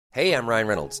Hey, I'm Ryan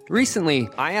Reynolds. Recently,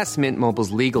 I asked Mint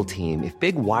Mobile's legal team if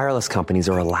big wireless companies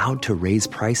are allowed to raise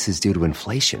prices due to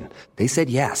inflation. They said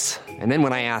yes. And then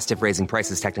when I asked if raising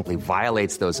prices technically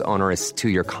violates those onerous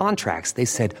two-year contracts, they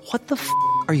said, "What the f***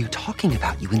 are you talking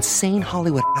about, you insane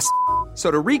Hollywood ass?" So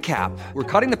to recap, we're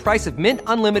cutting the price of Mint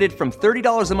Unlimited from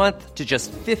 $30 a month to just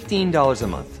 $15 a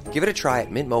month. Give it a try at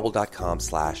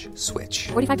mintmobile.com/switch.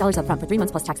 $45 up front for 3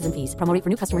 months plus taxes and fees. Promo rate for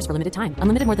new customers for limited time.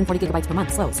 Unlimited more than 40 gigabytes per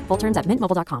month. Slows full terms at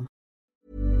mintmobile.com.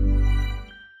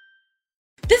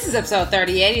 This is episode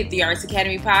 38 of the Arts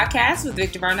Academy podcast with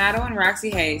Victor Varnado and Roxy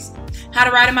Hayes. How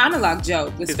to write a monologue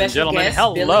joke with special guest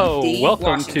hello. Billy D. Welcome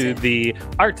Washington. to the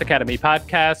Arts Academy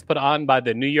podcast put on by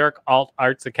the New York Alt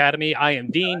Arts Academy. I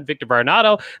am Dean Victor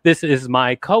Varnado. This is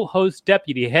my co-host,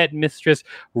 Deputy Headmistress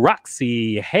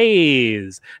Roxy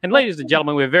Hayes. And ladies and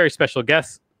gentlemen, we have a very special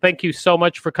guest. Thank you so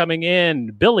much for coming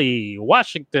in, Billy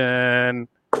Washington.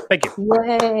 Thank you.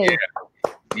 Yay.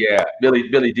 Yeah,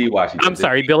 Billy D. Washington. I'm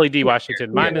sorry, Billy D.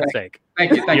 Washington. My mistake.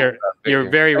 Thank you. You're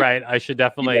very right. I should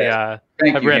definitely have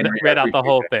read out the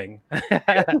whole thing.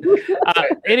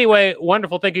 Anyway,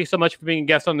 wonderful. Thank you so much for being a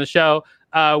guest on the show.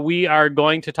 We are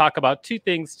going to talk about two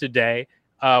things today.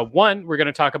 One, we're going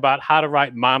to talk about how to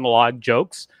write monologue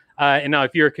jokes. And now,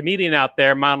 if you're a comedian out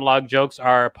there, monologue jokes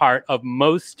are a part of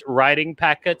most writing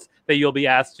packets that you'll be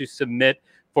asked to submit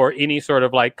for any sort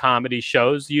of like comedy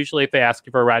shows. Usually, if they ask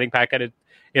you for a writing packet,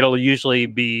 it'll usually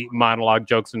be monologue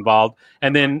jokes involved.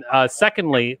 And then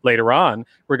secondly, later on,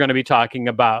 we're going to be talking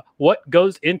about what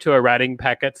goes into a writing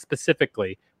packet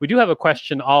specifically. We do have a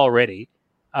question already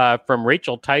from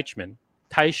Rachel Teichman.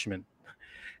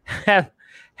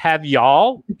 Have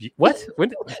y'all? What?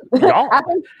 Y'all?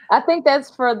 I think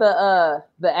that's for the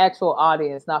actual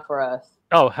audience, not for us.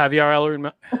 Oh, have y'all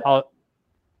ever? Oh,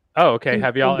 okay.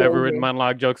 Have y'all ever written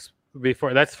monologue jokes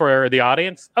before? That's for the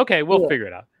audience. Okay, we'll figure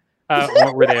it out.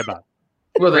 What were they about?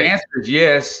 Well, the answer is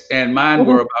yes, and mine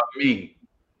were about me.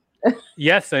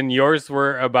 Yes, and yours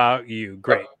were about you.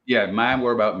 Great. Yeah, mine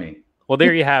were about me. Well,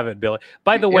 there you have it, Billy.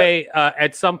 By the way,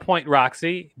 at some point,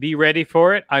 Roxy, be ready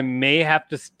for it. I may have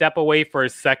to step away for a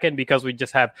second because we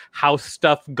just have house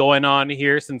stuff going on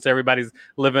here since everybody's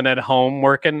living at home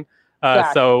working.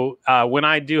 So when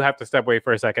I do have to step away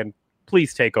for a second,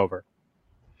 please take over.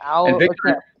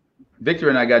 Victor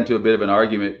and I got into a bit of an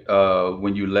argument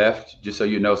when you left, just so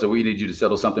you know. So we need you to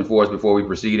settle something for us before we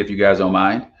proceed, if you guys don't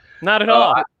mind. Not at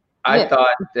all. I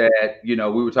thought that, we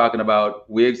were talking about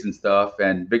wigs and stuff,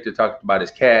 and Victor talked about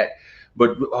his cat.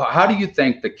 But how do you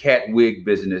think the cat wig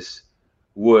business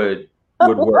would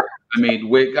work? I mean,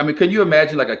 can you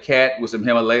imagine like a cat with some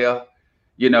Himalaya?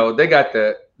 They got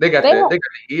the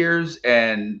ears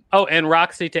and. Oh, and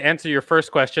Roxy, to answer your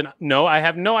first question, no, I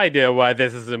have no idea why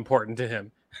this is important to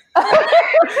him. What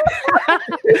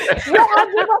happened?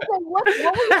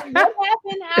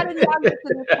 How did y'all get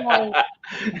to this point?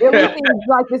 Everything is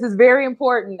like this is very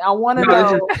important. I want to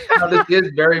know. This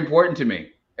is very important to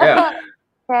me. Yeah.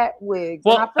 Cat wigs.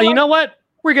 Well, you know what?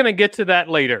 We're gonna get to that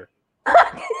later.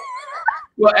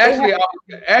 Well,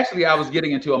 actually, I was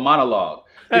getting into a monologue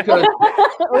because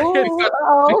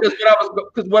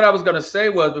what I was going to say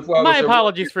was before. My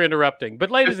apologies for interrupting, but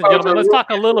ladies and gentlemen, let's talk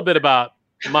a little bit about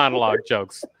monologue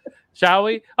jokes, shall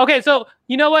we? Okay, so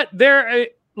you know what?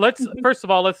 First of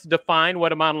all, let's define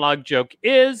what a monologue joke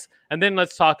is, and then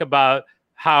let's talk about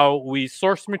how we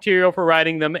source material for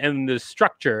writing them and the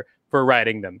structure for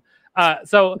writing them.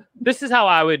 So this is how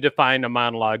I would define a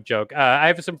monologue joke. I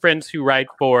have some friends who write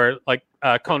for like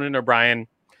Conan O'Brien,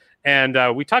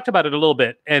 and we talked about it a little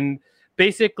bit. And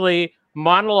basically,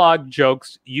 monologue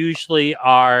jokes usually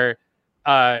are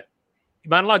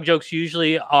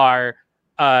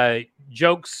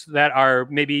jokes that are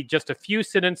maybe just a few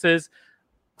sentences,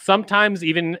 sometimes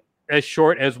even as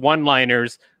short as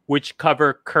one-liners, which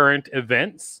cover current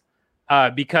events.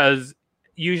 Because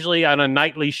usually on a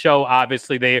nightly show,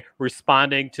 obviously, they're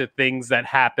responding to things that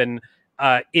happen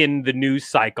in the news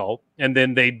cycle, and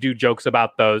then they do jokes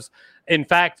about those. In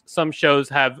fact, some shows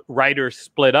have writers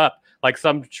split up. Like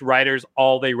some writers,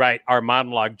 all they write are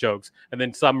monologue jokes. And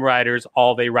then some writers,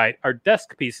 all they write are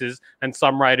desk pieces. And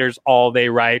some writers, all they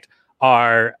write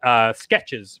are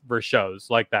sketches for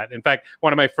shows like that. In fact,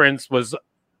 one of my friends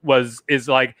is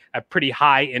like a pretty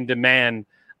high in demand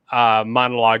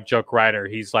monologue joke writer.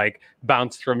 He's like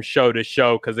bounced from show to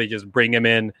show because they just bring him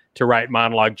in to write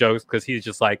monologue jokes because he's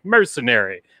just like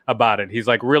mercenary about it. He's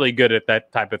like really good at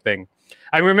that type of thing.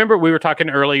 I remember we were talking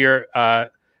earlier,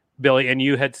 Billy, and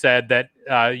you had said that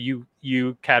you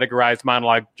categorize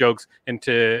monologue jokes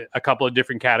into a couple of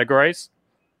different categories.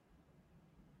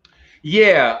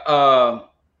 Yeah.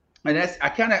 And that's I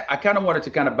kind of wanted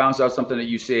to kind of bounce out something that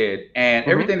you said, and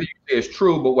everything that you say is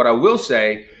true. But what I will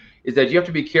say is that you have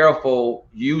to be careful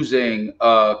using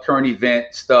current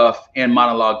event stuff and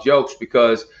monologue jokes,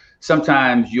 because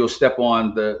sometimes you'll step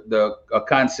on the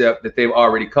concept that they've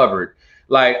already covered.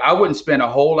 Like, I wouldn't spend a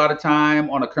whole lot of time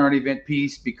on a current event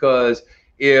piece, because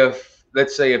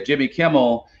let's say if Jimmy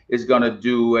Kimmel is going to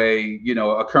do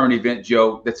a current event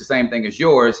joke that's the same thing as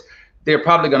yours, they're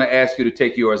probably going to ask you to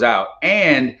take yours out.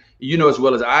 And you know as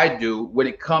well as I do, when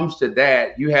it comes to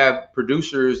that, you have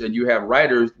producers and you have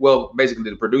writers. Well,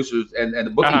 basically the producers and the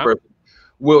booking person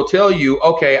will tell you,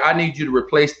 okay, I need you to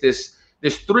replace this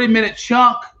 3-minute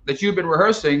chunk that you've been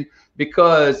rehearsing,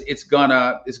 because it's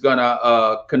gonna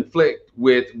conflict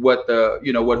with what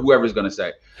whoever's gonna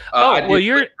say.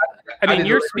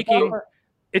 You're speaking.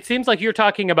 It seems like you're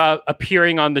talking about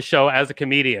appearing on the show as a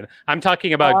comedian. I'm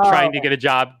talking about trying to get a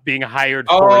job, being hired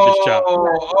for the show.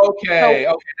 Oh, okay.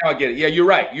 Now I get it. Yeah, you're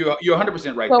right. You're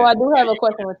 100% right. So there. I do have a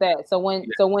question with that. So when,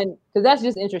 because that's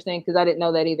just interesting, because I didn't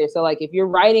know that either. So like, if you're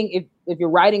writing, if you're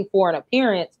writing for an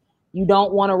appearance, you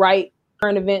don't want to write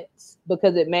current events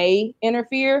because it may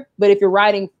interfere. But if you're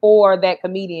writing for that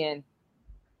comedian,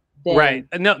 then, right?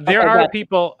 No, there are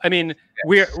people. I mean,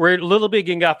 we're a little bit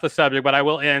getting off the subject, but I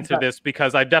will answer this,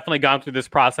 because I've definitely gone through this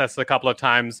process a couple of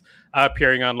times,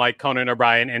 appearing on like Conan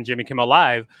O'Brien and Jimmy Kimmel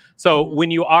Live. So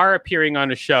when you are appearing on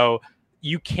a show,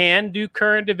 you can do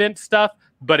current event stuff,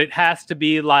 but it has to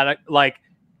be like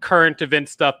current event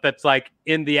stuff that's like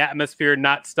in the atmosphere,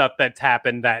 not stuff that's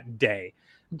happened that day.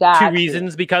 Gotcha. 2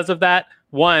 reasons because of that.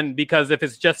 One, because if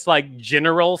it's just like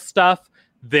general stuff,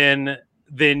 then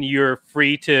you're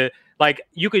free to, like,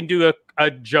 you can do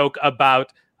a joke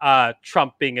about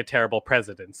Trump being a terrible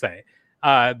president, say,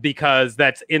 because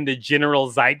that's in the general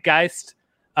zeitgeist.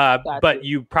 But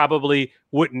you probably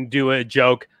wouldn't do a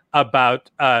joke about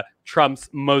Trump's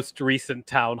most recent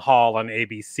town hall on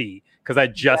ABC, because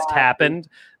that just happened.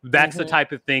 That's the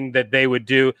type of thing that they would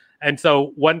do. And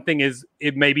so one thing is,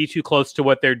 it may be too close to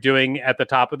what they're doing at the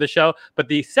top of the show. But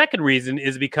the second reason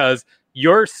is because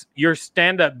your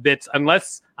stand-up bits,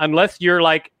 unless you're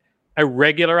like a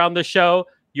regular on the show,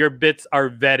 your bits are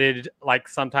vetted like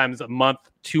sometimes a month,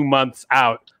 2 months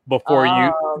out before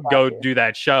you go do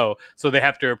that show. So they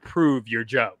have to approve your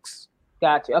jokes.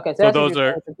 Gotcha. Okay. So those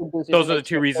are the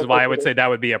 2 reasons why I would say that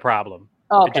would be a problem.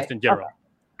 Just in general. Okay.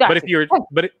 Gotcha.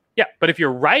 But if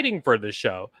you're writing for the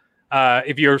show,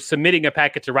 if you're submitting a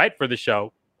packet to write for the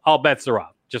show, all bets are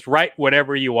off. Just write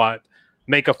whatever you want.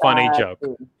 Make a funny joke.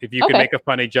 If you can make a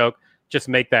funny joke, just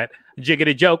make that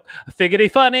jiggity joke, figgity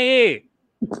funny.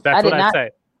 That's what I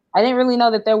say. I didn't really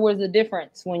know that there was a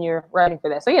difference when you're writing for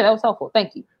that. So yeah, that was helpful.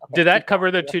 Thank you. Okay. Did that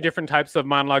cover the 2 different types of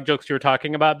monologue jokes you were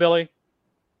talking about, Billy?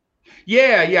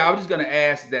 Yeah. I was just going to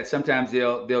ask that sometimes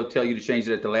they'll tell you to change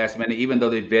it at the last minute, even though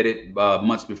they vetted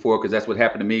months before, because that's what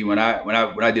happened to me when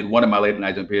I did one of my late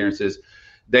night appearances.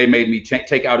 They made me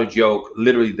take out a joke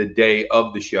literally the day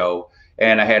of the show,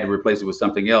 and I had to replace it with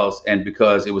something else. And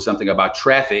because it was something about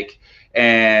traffic,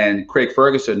 and Craig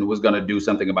Ferguson was going to do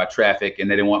something about traffic,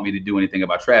 and they didn't want me to do anything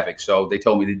about traffic, so they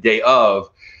told me the day of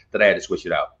that I had to switch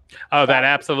it out. Oh, that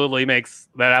absolutely makes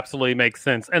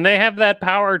sense, and they have that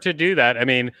power to do that. I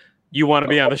mean, you want to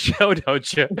be on the show,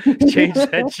 don't you? Change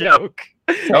that joke.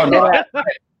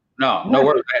 No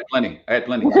worries. I had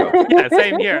plenty of jokes. Yeah,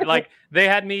 same here. Like, they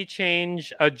had me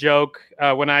change a joke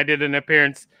when I did an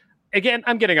appearance. Again,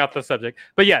 I'm getting off the subject,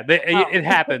 but yeah, it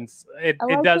happens. It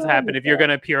does happen. If you're going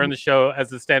to appear on the show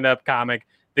as a stand-up comic,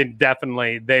 then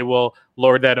definitely they will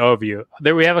lord that over you.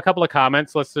 There, we have a couple of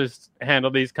comments. Let's just handle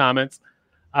these comments.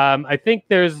 I think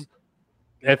there's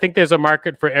a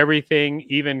market for everything,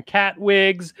 even cat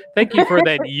wigs. Thank you for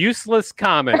that useless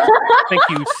comment. Thank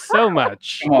you so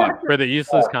much for the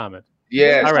useless comment.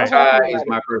 Yes, all right. Ty is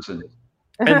my person.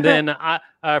 And then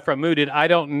from Mooted, I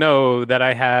don't know that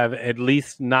I have at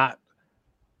least not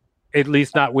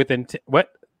within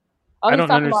what? I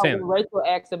don't understand. Rachel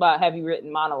asked about, have you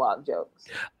written monologue jokes?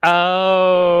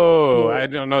 Oh, I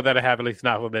don't know that I have, at least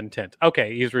not with intent.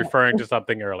 Okay, he's referring to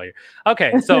something earlier.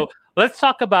 Okay, so let's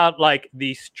talk about like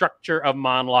the structure of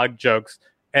monologue jokes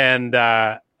and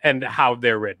how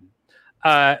they're written.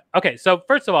 Okay, so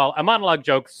first of all, a monologue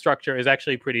joke structure is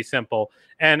actually pretty simple.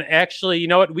 And actually, you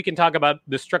know what? We can talk about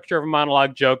the structure of a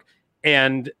monologue joke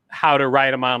and how to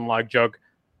write a monologue joke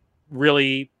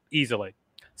really easily.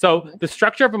 So the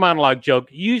structure of a monologue joke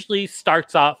usually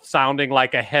starts off sounding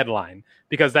like a headline,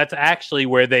 because that's actually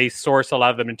where they source a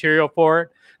lot of the material for it.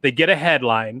 They get a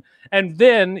headline, and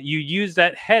then you use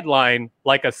that headline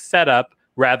like a setup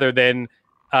rather than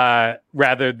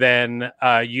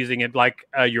using it like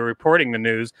you're reporting the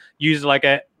news. Use it like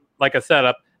a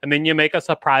setup, and then you make a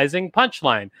surprising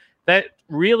punchline. That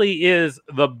really is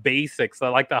the basics,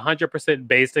 like the 100%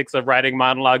 basics of writing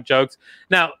monologue jokes.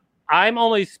 Now, I'm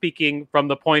only speaking from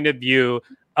the point of view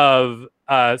of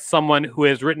someone who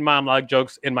has written monologue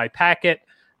jokes in my packet.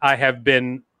 I have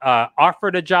been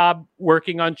offered a job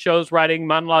working on shows writing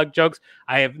monologue jokes.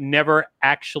 I have never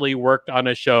actually worked on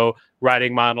a show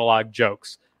writing monologue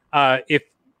jokes.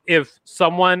 If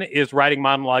someone is writing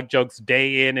monologue jokes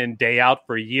day in and day out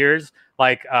for years,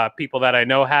 like people that I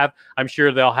know have, I'm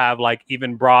sure they'll have like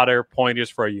even broader pointers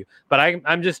for you. But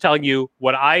I'm just telling you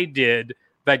what I did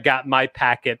that got my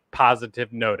packet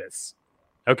positive notice.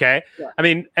 Okay? Yeah. I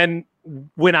mean, and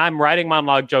when I'm writing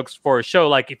monologue jokes for a show,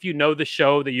 like if you know the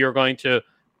show that you're going to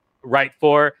write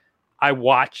for, I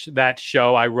watch that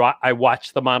show. I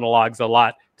watch the monologues a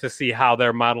lot to see how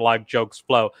their monologue jokes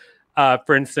flow.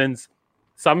 For instance,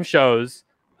 some shows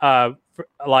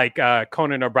like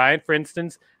Conan O'Brien, for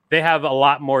instance, they have a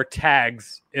lot more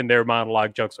tags in their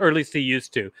monologue jokes, or at least he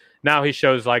used to. Now his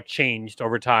show's like changed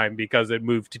over time because it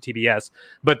moved to TBS.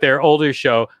 But their older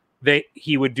show,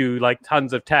 he would do like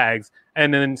tons of tags.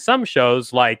 And then some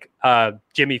shows like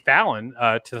Jimmy Fallon,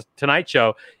 Tonight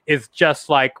Show, is just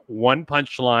like one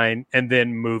punchline and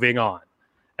then moving on.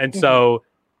 And so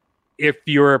if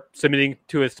you're submitting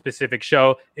to a specific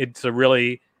show, it's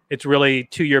really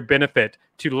to your benefit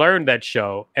to learn that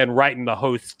show and write in the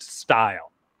host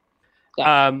style.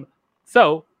 Yeah.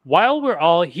 So while we're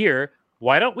all here,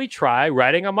 why don't we try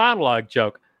writing a monologue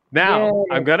joke? Now,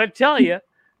 I'm going to tell you,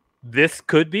 this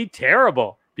could be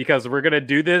terrible because we're going to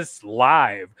do this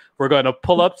live. We're going to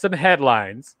pull up some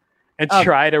headlines and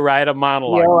try to write a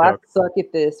monologue joke. I suck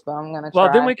at this, but I'm going to try.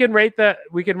 Well, then we can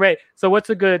rate. So what's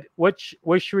a good, what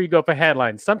should we go for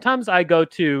headlines? Sometimes I go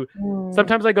to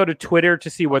Twitter to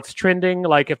see what's trending.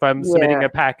 Like if I'm submitting a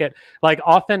packet, like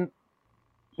often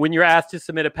when you're asked to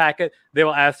submit a packet, they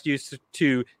will ask you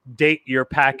to date your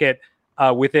packet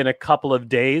within a couple of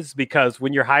days, because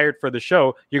when you're hired for the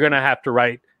show, you're going to have to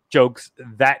write jokes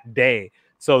that day.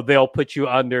 So they'll put you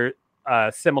under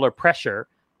similar pressure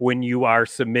when you are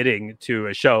submitting to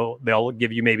a show. They'll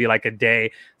give you maybe like a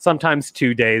day, sometimes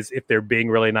 2 days, if they're being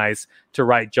really nice, to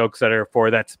write jokes that are for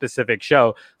that specific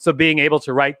show. So being able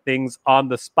to write things on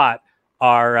the spot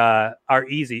are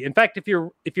easy. In fact, if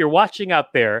you're watching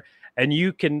out there and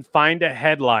you can find a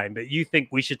headline that you think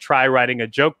we should try writing a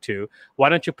joke to, why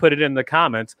don't you put it in the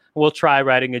comments? We'll try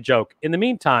writing a joke. In the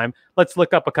meantime, let's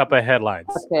look up a couple of headlines.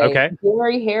 Okay?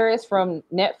 Jerry Harris from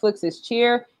Netflix's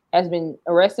Cheer has been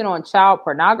arrested on child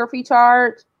pornography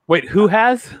charge. Wait, who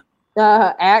has?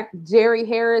 Jerry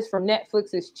Harris from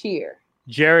Netflix's Cheer.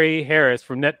 Jerry Harris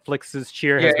from Netflix's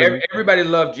Cheer. Everybody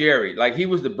loved Jerry. Like he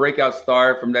was the breakout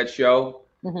star from that show.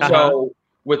 So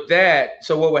with that,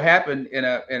 so what would happen in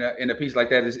a piece like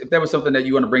that is if there was something that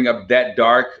you want to bring up that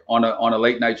dark on a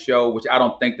late night show, which I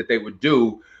don't think that they would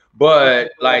do,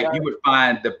 but like you would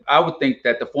find I would think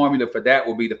that the formula for that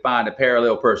would be to find a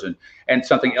parallel person and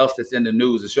something else that's in the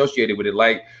news associated with it.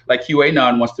 Like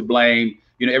QAnon wants to blame,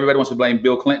 everybody wants to blame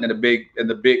Bill Clinton and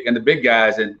the big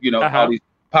guys and all these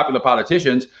popular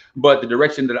politicians. But the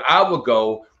direction that I would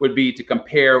go would be to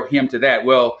compare him to that.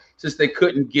 Well, since they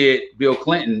couldn't get Bill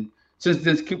Clinton.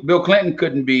 Since Bill Clinton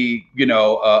couldn't be,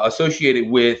 associated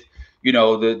with,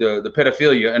 the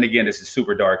pedophilia, and again, this is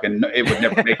super dark, and it would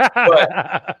never make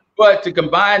it. But to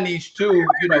combine these two,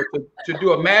 to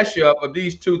do a mashup of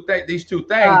these two things.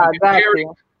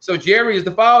 So Jerry is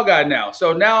the fall guy now.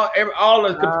 So now all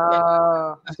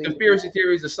the conspiracy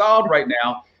theories are solved right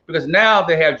now because now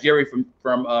they have Jerry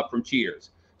from Cheers.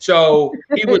 So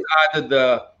he was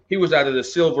either the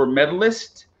silver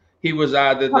medalist. He was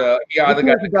either got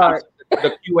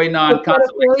the QAnon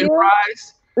consolation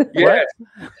prize. Yes.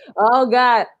 Oh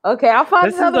God. Okay, I'll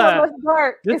find another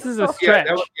one. This is a stretch.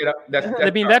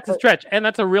 That's a stretch, and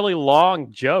that's a really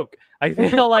long joke. I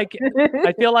feel like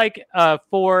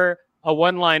for a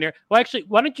one-liner. Well, actually,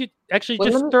 why don't you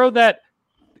throw that?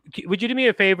 Would you do me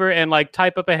a favor and like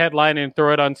type up a headline and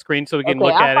throw it on screen so we can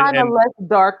look at it? I'll find a less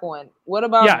dark one. What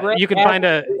about? Yeah, you can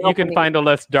find a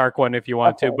less dark one if you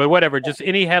want to, but whatever. Just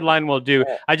any headline will do.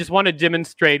 I just want to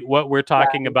demonstrate what we're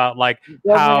talking about, like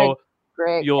how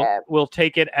we'll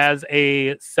take it as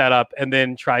a setup and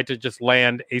then try to just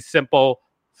land a simple,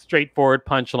 straightforward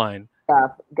punchline.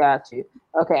 Got you.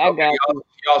 Okay, I got you.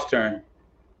 Y'all's turn.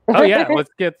 Oh yeah,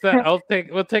 let's get that.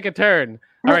 We'll take a turn.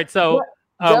 All right, so.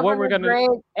 Greg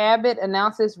Abbott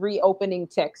announces reopening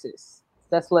Texas.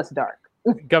 That's less dark.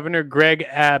 Governor Greg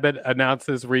Abbott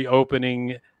announces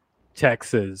reopening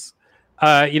Texas.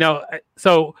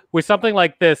 So with something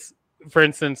like this, for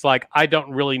instance, like I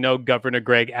don't really know Governor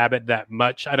Greg Abbott that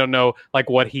much. I don't know like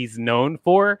what he's known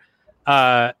for.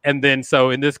 And then, so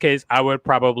in this case, I would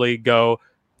probably go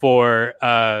for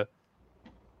I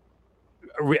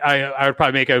would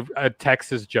probably make a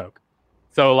Texas joke.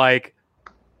 So like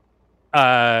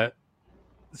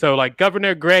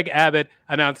Governor Greg Abbott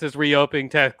announces reopening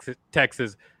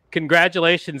Texas.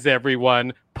 Congratulations,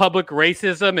 everyone! Public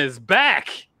racism is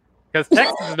back, because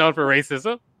Texas is known for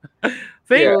racism. See,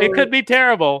 it could be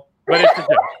terrible, but it's a joke.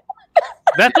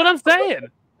 That's what I'm saying.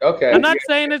 Okay. I'm not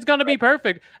saying it's going to be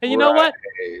perfect. And you know what?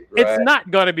 It's not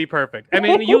going to be perfect. I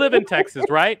mean, you live in Texas,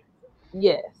 right?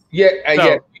 Yes. Yeah,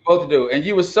 yes, we both do. And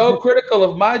you were so critical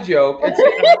of my joke. And so,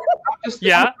 I'm just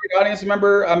audience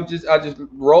member. I just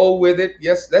roll with it.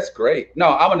 Yes, that's great.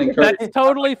 No, I'm gonna encourage. That's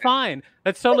totally fine.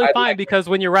 That's totally fine, because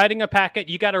when you're writing a packet,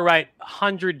 you got to write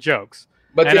 100 jokes.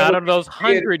 And out of those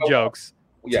 100 jokes,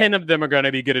 10 of them are going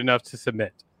to be good enough to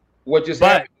submit. What just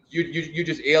happened? You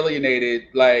just alienated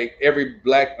like every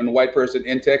black and white person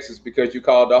in Texas because you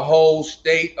called the whole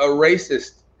state a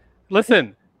racist.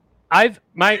 Listen,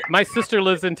 my sister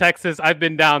lives in Texas. I've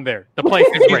been down there. The place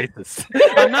is racist.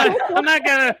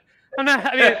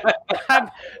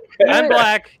 I'm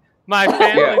black. My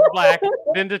family's black.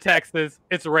 Been to Texas.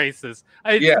 It's racist.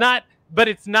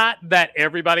 It's not that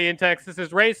everybody in Texas is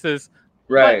racist.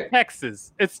 Right. But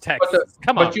Texas. It's Texas.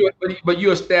 Come on. But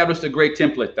you established a great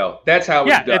template, though. That's how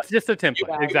it's done. Yeah, it's just a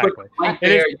template. Exactly.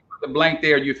 You put the blank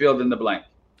there, you filled in the blank.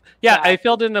 Yeah, I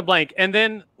filled in the blank. And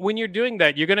then when you're doing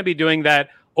that, you're going to be doing that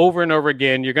over and over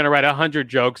again. You're going to write 100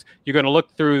 jokes. You're going to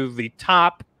look through the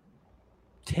top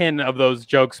 10 of those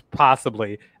jokes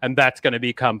possibly, and that's going to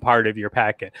become part of your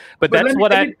packet. But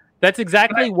that's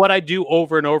exactly what I do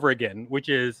over and over again, which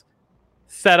is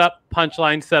setup,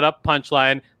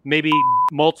 punchline, maybe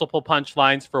multiple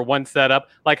punchlines for one setup.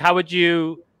 Like, how would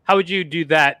you do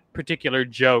that particular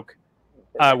joke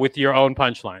with your own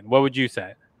punchline? What would you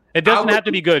say? It doesn't have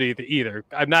to be good either.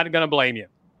 I'm not going to blame you.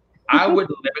 I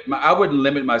wouldn't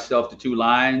limit myself to 2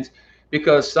 lines,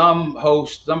 because some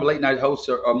late night hosts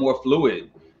are more fluid.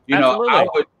 You know,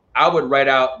 I would write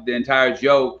out the entire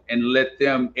joke and let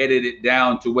them edit it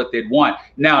down to what they'd want.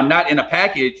 Now, not in a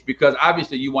package, because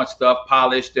obviously you want stuff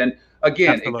polished. And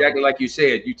again, exactly like you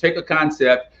said, you take a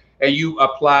concept and you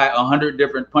apply 100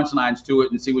 different punchlines to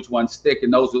it and see which ones stick.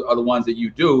 And those are the ones that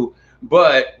you do.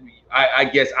 But I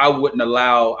guess I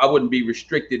wouldn't be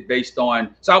restricted based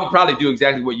on, so I would probably do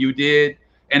exactly what you did,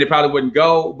 and it probably wouldn't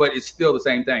go, but it's still the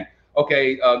same thing.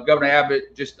 Okay, Governor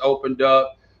Abbott just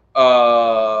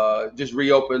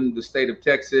reopened the state of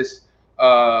Texas.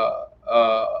 Why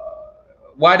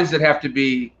does it have to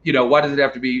be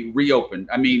reopened?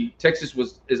 I mean, Texas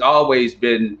has always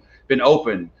been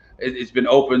open. It's been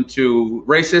open to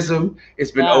racism.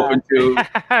 It's been open to,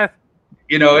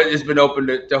 it's been open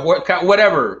to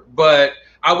whatever. But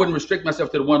I wouldn't restrict myself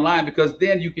to the one line, because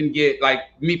then you can get, like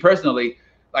me personally,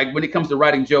 like when it comes to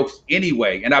writing jokes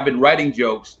anyway, and I've been writing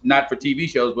jokes, not for TV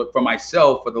shows, but for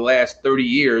myself for the last 30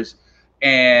 years.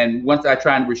 And once I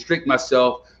try and restrict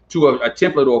myself to a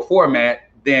template or a format,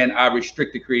 then I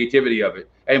restrict the creativity of it.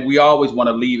 And we always want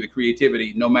to leave the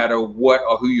creativity no matter what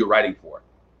or who you're writing for.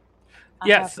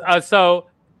 Yes. So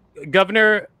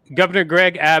Governor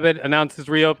Greg Abbott announces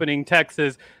reopening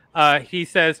Texas. He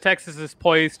says Texas is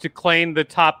poised to claim the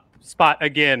top spot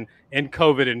again in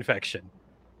COVID infection.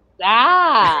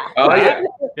 Oh yeah.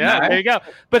 Yeah, nice. There you go.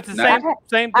 But it's the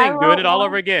same thing. Doing it all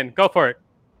over again. Go for it.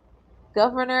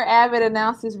 Governor Abbott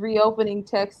announces reopening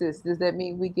Texas. Does that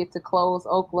mean we get to close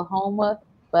Oklahoma?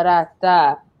 But I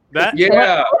thought.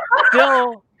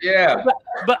 Still. Yeah.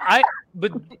 But I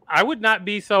would not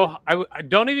be so. I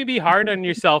don't even be hard on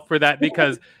yourself for that,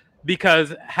 because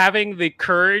having the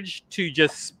courage to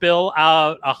just spill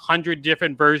out 100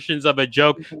 different versions of a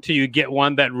joke till you get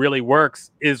one that really works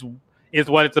is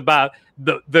what it's about.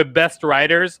 The best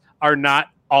writers are not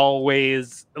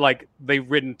always like they've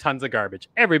written tons of garbage.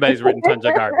 Everybody's written tons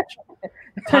of garbage,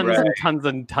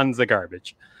 and tons of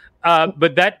garbage.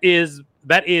 But that is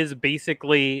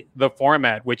basically the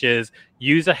format, which is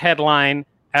use a headline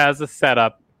as a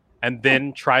setup and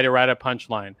then try to write a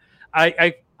punchline.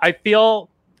 I feel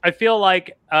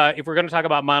like if we're going to talk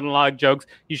about monologue jokes,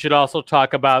 you should also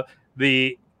talk about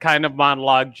the kind of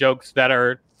monologue jokes that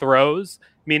are throws,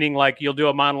 meaning like they'll do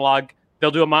a monologue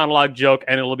joke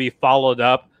and it'll be followed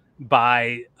up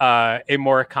by a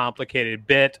more complicated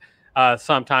bit.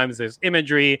 Sometimes there's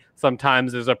imagery.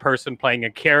 Sometimes there's a person playing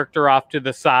a character off to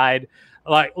the side.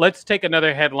 Like, let's take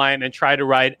another headline and try to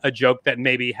write a joke that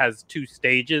maybe has 2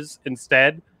 stages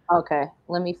instead. Okay,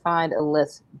 let me find a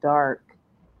less dark.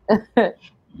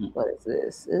 What is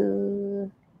this?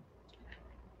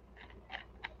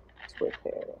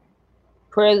 Twitter.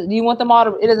 Do you want them all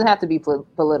to? It doesn't have to be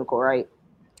political, right?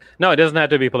 No, it doesn't have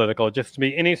to be political. Just to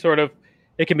be any sort of,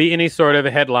 it can be any sort of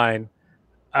headline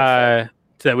that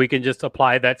we can just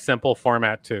apply that simple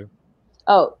format to.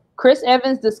 Oh, Chris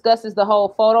Evans discusses the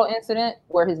whole photo incident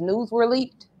where his nudes were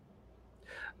leaked.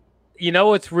 You know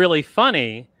what's really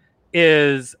funny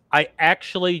is I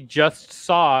actually just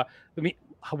saw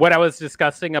what I was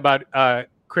discussing about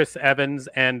Chris Evans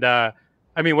and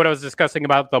what I was discussing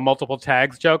about the multiple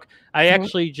tags joke. I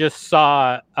actually just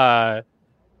saw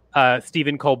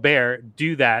Stephen Colbert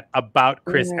do that about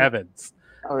Chris Evans.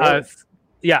 Oh, really?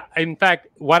 Yeah. In fact,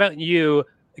 why don't you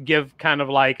give kind of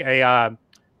like a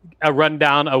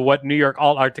rundown of what New York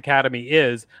Alt Arts Academy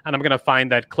is, and I'm going to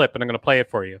find that clip and I'm going to play it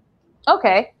for you.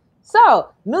 Okay.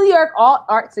 So, New York Alt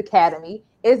Arts Academy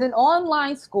is an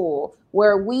online school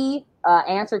where we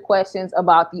answer questions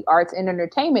about the arts and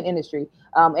entertainment industry.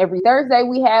 Every Thursday,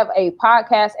 we have a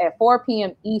podcast at 4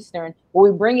 p.m. Eastern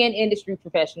where we bring in industry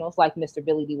professionals like Mr.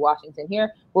 Billy D. Washington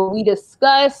here, where we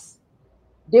discuss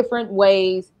different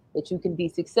ways that you can be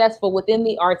successful within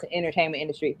the arts and entertainment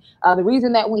industry. The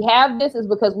reason that we have this is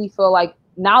because we feel like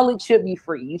knowledge should be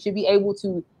free. You should be able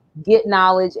to get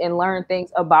knowledge and learn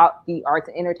things about the arts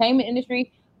and entertainment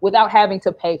industry without having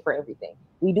to pay for everything.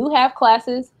 We do have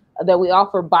classes that we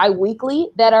offer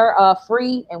bi-weekly that are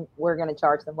free, and we're going to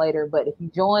charge them later. But if you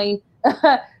join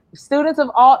Students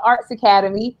of Alt Arts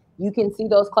Academy, you can see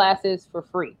those classes for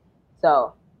free.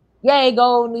 So, yay,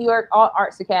 go New York Alt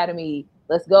Arts Academy.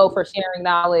 Let's go for sharing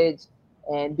knowledge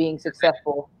and being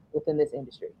successful within this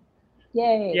industry.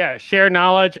 Yay. Yeah, share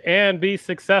knowledge and be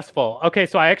successful. Okay,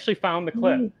 so I actually found the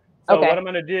clip. So what I'm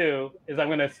going to do is I'm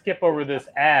going to skip over this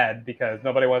ad because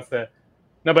nobody wants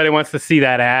to see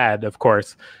that ad, of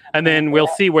course. And then we'll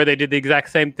see where they did the exact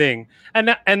same thing.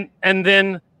 And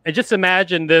then just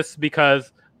imagine this,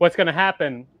 because what's going to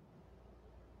happen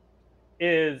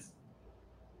is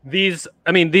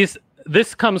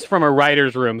this comes from a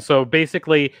writer's room. So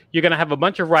basically, you're going to have a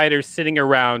bunch of writers sitting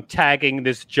around tagging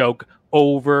this joke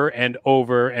over and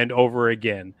over and over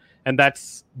again. And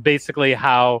that's basically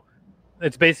how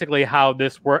this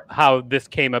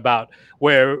came about,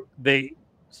 where they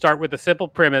start with a simple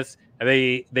premise, and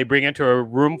they bring it to a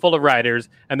room full of writers,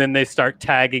 and then they start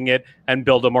tagging it and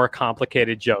build a more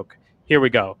complicated joke. Here we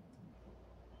go.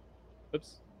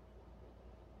 Oops.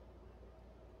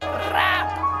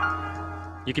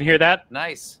 You can hear that?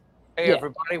 Nice. Hey,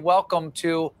 everybody. Welcome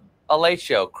to A Late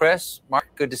Show. Chris, Mark,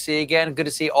 good to see you again. Good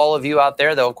to see all of you out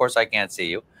there, though, of course, I can't see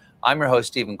you. I'm your host,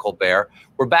 Stephen Colbert.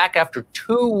 We're back after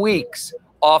 2 weeks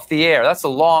off the air. That's a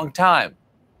long time.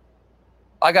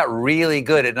 I got really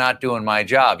good at not doing my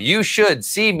job. You should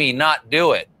see me not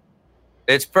do it.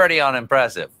 It's pretty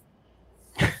unimpressive.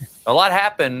 A lot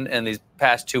happened in these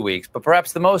past 2 weeks, but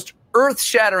perhaps the most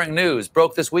earth-shattering news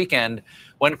broke this weekend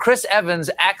when Chris Evans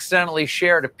accidentally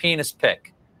shared a penis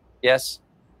pic. Yes,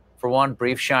 for one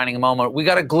brief shining moment, we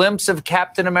got a glimpse of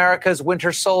Captain America's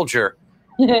Winter Soldier,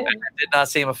 and did not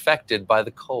seem affected by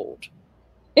the cold.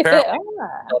 Apparently,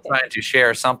 while trying to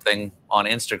share something on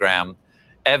Instagram,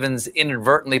 Evans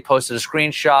inadvertently posted a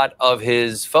screenshot of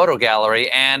his photo gallery,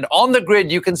 and on the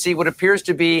grid, you can see what appears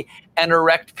to be an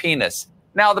erect penis.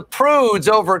 Now, the prudes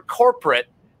over at corporate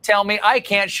tell me I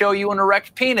can't show you an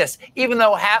erect penis, even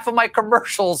though half of my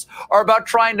commercials are about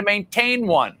trying to maintain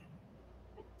one.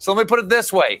 So let me put it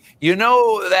this way. You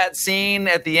know that scene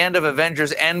at the end of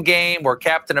Avengers Endgame where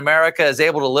Captain America is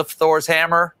able to lift Thor's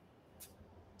hammer?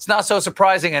 It's not so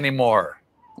surprising anymore.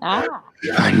 I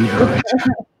know it.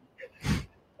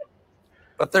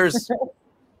 But there's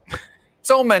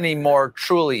so many more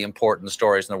truly important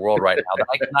stories in the world right now that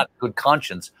I cannot in good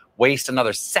conscience waste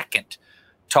another second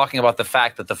talking about the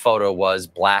fact that the photo was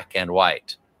black and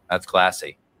white. That's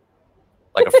classy.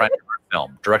 Like a French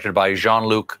film directed by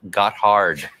Jean-Luc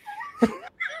Godard.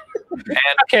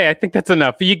 Okay, I think that's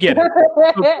enough. You get it.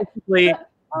 So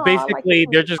basically,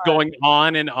 they're just going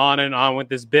on and on and on with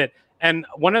this bit. And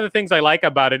one of the things I like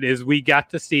about it is we got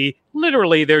to see,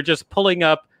 literally, they're just pulling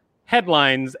up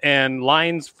headlines and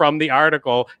lines from the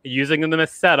article, using them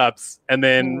as setups, and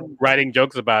then writing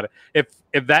jokes about it.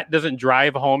 If that doesn't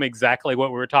drive home exactly what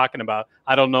we were talking about,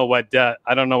 I don't know what does.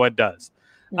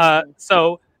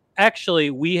 So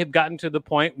actually, we have gotten to the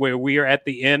point where we are at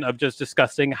the end of just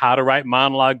discussing how to write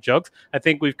monologue jokes. I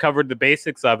think we've covered the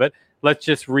basics of it. Let's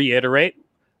just reiterate.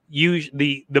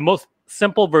 The most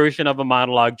simple version of a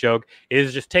monologue joke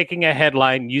is just taking a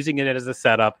headline, using it as a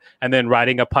setup, and then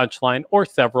writing a punchline or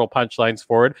several punchlines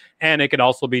for it. And it can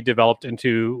also be developed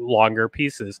into longer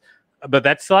pieces. But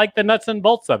that's like the nuts and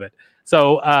bolts of it.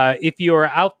 So if you are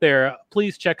out there,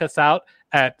 please check us out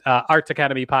at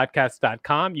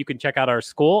artsacademypodcast.com. You can check out our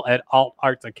school at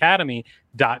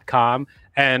altartsacademy.com.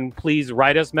 And please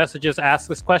write us messages,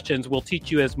 ask us questions. We'll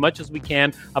teach you as much as we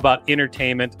can about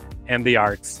entertainment and the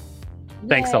arts.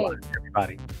 Thanks a lot,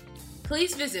 everybody.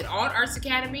 Please visit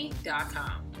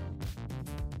altartsacademy.com.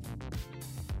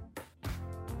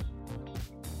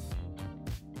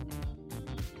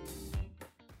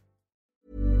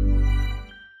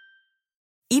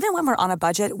 Even when we're on a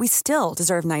budget, we still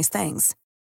deserve nice things.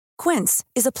 Quince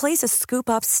is a place to scoop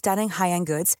up stunning high-end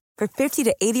goods for 50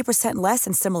 to 80% less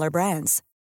than similar brands.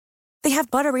 They have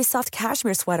buttery soft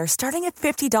cashmere sweaters starting at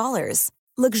 $50,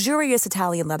 luxurious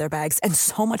Italian leather bags, and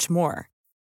so much more.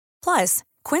 Plus,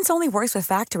 Quince only works with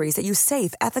factories that use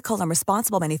safe, ethical, and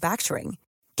responsible manufacturing.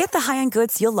 Get the high-end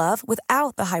goods you'll love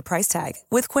without the high price tag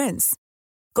with Quince.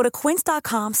 Go to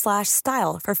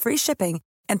quince.com/style for free shipping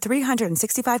and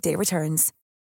 365-day returns.